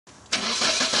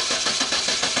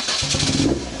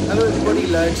Hello everybody,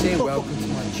 Lurgs here, welcome to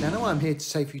my channel. I'm here to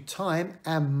save you time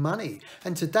and money.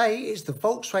 And today is the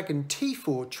Volkswagen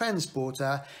T4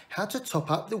 Transporter, how to top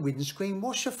up the windscreen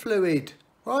washer fluid.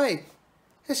 Right,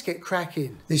 let's get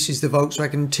cracking. This is the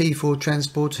Volkswagen T4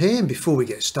 Transporter here, and before we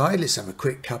get started, let's have a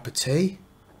quick cup of tea.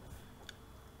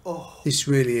 Oh, this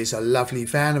really is a lovely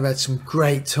van. I've had some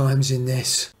great times in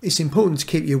this. It's important to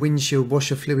keep your windshield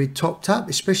washer fluid topped up,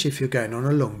 especially if you're going on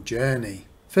a long journey.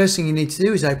 First thing you need to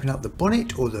do is open up the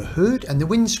bonnet or the hood, and the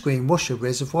windscreen washer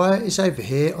reservoir is over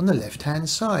here on the left hand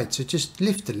side. So just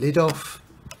lift the lid off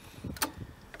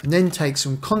and then take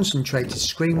some concentrated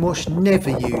screen wash.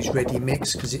 Never use ready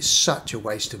mix because it's such a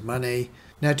waste of money.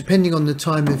 Now, depending on the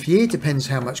time of year, depends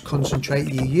how much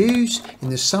concentrate you use.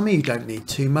 In the summer you don't need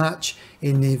too much.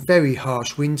 In the very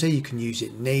harsh winter you can use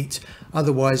it neat.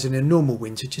 Otherwise, in a normal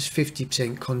winter, just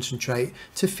 50% concentrate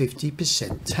to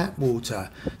 50% tap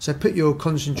water. So put your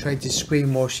concentrated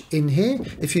screen wash in here.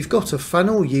 If you've got a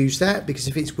funnel, use that, because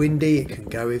if it's windy it can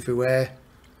go everywhere.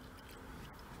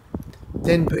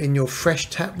 Then put in your fresh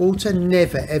tap water.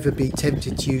 Never ever be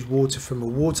tempted to use water from a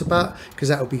water butt, because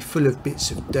that will be full of bits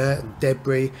of dirt and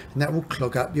debris, and that will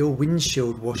clog up your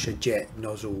windshield washer jet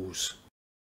nozzles.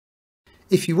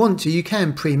 If you want to, you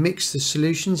can pre-mix the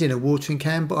solutions in a watering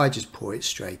can, but I just pour it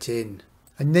straight in.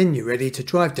 And then you're ready to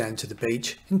drive down to the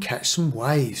beach and catch some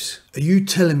waves. Are you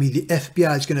telling me the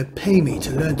FBI is going to pay me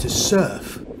to learn to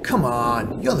surf? Come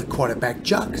on, you're the quarterback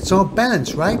jock. It's all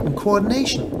balance, right? And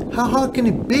coordination. How hard can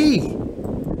it be?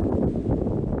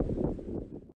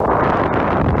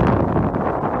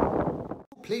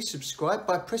 Please subscribe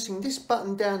by pressing this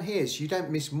button down here so you don't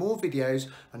miss more videos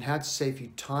on how to save you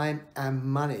time and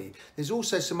money. There's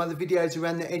also some other videos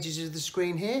around the edges of the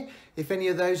screen here. If any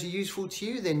of those are useful to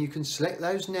you, then you can select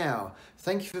those now.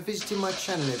 Thank you for visiting my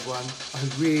channel, everyone. I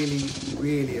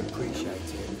really appreciate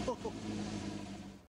it.